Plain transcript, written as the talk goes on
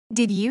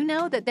Did you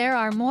know that there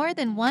are more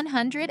than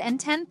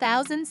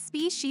 110,000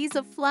 species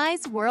of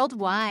flies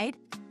worldwide?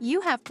 You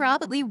have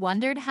probably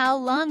wondered how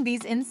long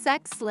these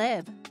insects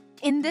live.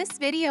 In this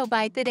video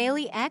by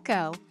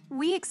thedailyEco,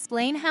 we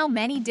explain how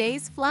many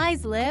days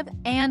flies live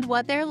and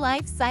what their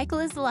life cycle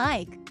is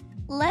like.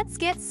 Let's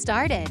get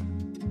started.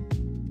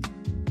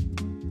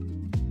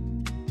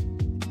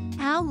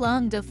 How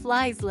long do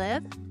flies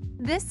live?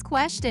 This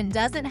question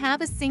doesn't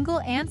have a single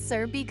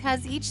answer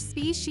because each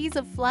species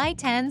of fly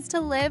tends to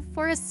live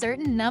for a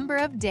certain number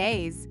of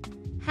days.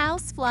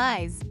 House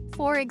flies,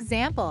 for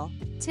example,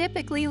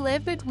 typically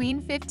live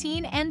between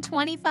 15 and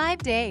 25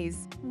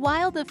 days,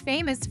 while the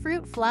famous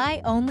fruit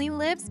fly only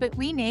lives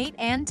between 8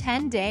 and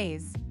 10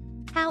 days.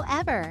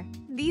 However,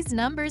 these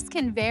numbers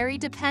can vary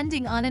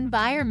depending on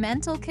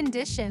environmental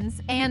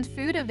conditions and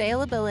food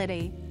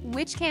availability,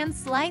 which can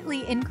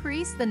slightly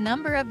increase the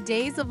number of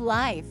days of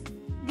life.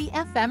 The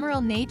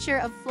ephemeral nature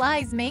of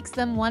flies makes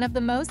them one of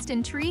the most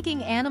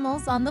intriguing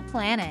animals on the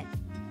planet.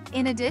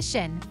 In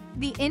addition,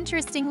 the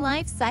interesting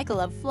life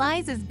cycle of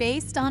flies is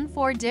based on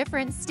 4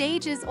 different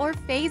stages or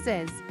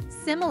phases,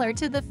 similar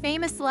to the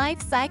famous life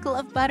cycle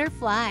of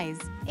butterflies,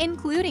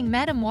 including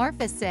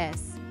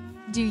metamorphosis.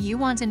 Do you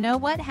want to know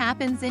what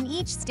happens in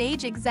each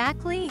stage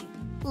exactly?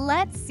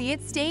 Let's see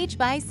it stage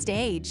by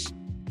stage.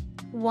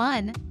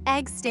 1.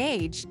 Egg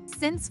stage.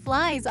 Since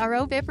flies are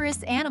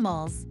oviparous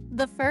animals,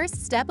 the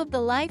first step of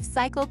the life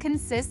cycle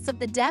consists of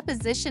the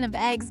deposition of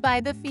eggs by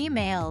the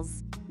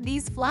females.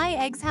 These fly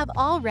eggs have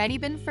already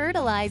been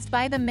fertilized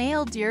by the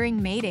male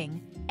during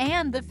mating,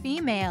 and the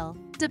female,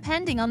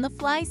 depending on the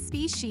fly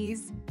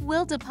species,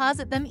 will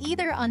deposit them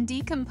either on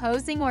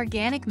decomposing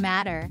organic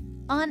matter,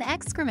 on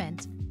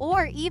excrement,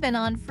 or even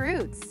on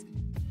fruits.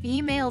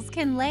 Females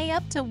can lay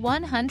up to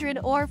 100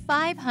 or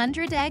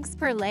 500 eggs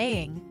per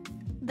laying.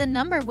 The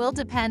number will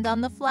depend on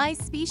the fly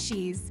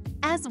species,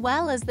 as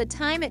well as the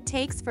time it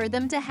takes for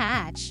them to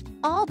hatch,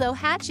 although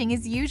hatching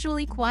is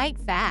usually quite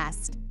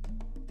fast.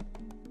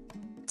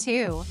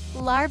 2.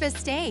 Larva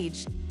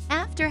stage.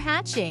 After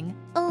hatching,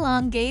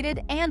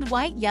 elongated and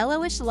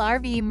white-yellowish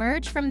larvae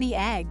emerge from the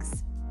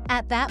eggs.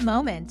 At that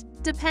moment,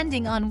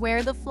 depending on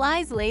where the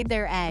flies laid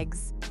their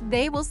eggs,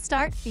 they will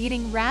start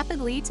feeding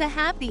rapidly to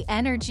have the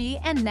energy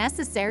and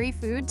necessary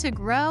food to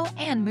grow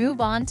and move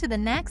on to the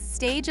next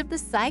stage of the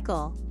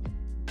cycle.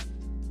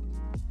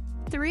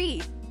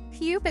 3.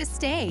 Pupa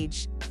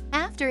stage.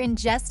 After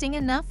ingesting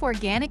enough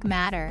organic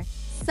matter,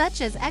 such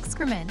as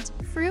excrement,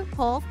 fruit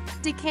pulp,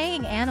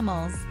 decaying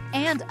animals,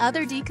 and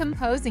other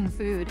decomposing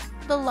food,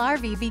 the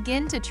larvae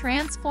begin to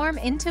transform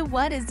into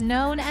what is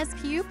known as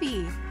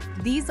pupae.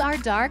 These are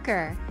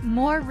darker,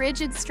 more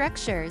rigid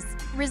structures,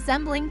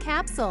 resembling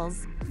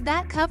capsules,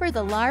 that cover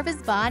the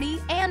larva's body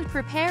and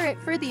prepare it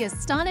for the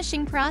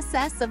astonishing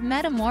process of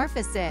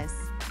metamorphosis.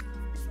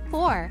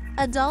 4.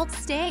 Adult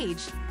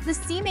stage. The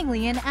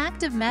seemingly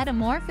inactive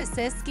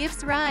metamorphosis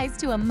gives rise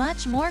to a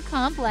much more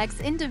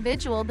complex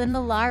individual than the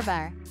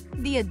larva,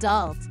 the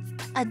adult.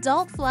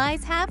 Adult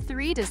flies have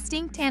 3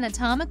 distinct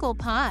anatomical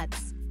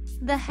parts: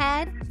 the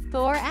head,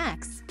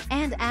 thorax,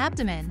 and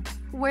abdomen,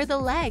 where the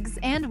legs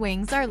and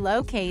wings are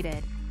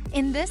located.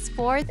 In this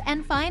 4th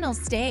and final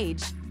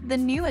stage, the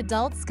new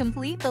adults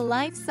complete the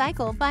life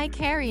cycle by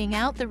carrying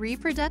out the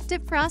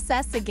reproductive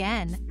process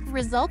again,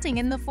 resulting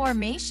in the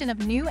formation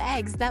of new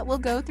eggs that will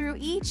go through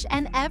each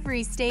and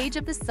every stage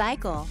of the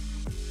cycle.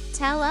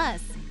 Tell us,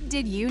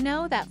 did you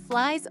know that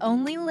flies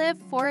only live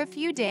for a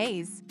few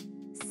days?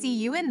 See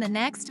you in the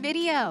next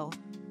video.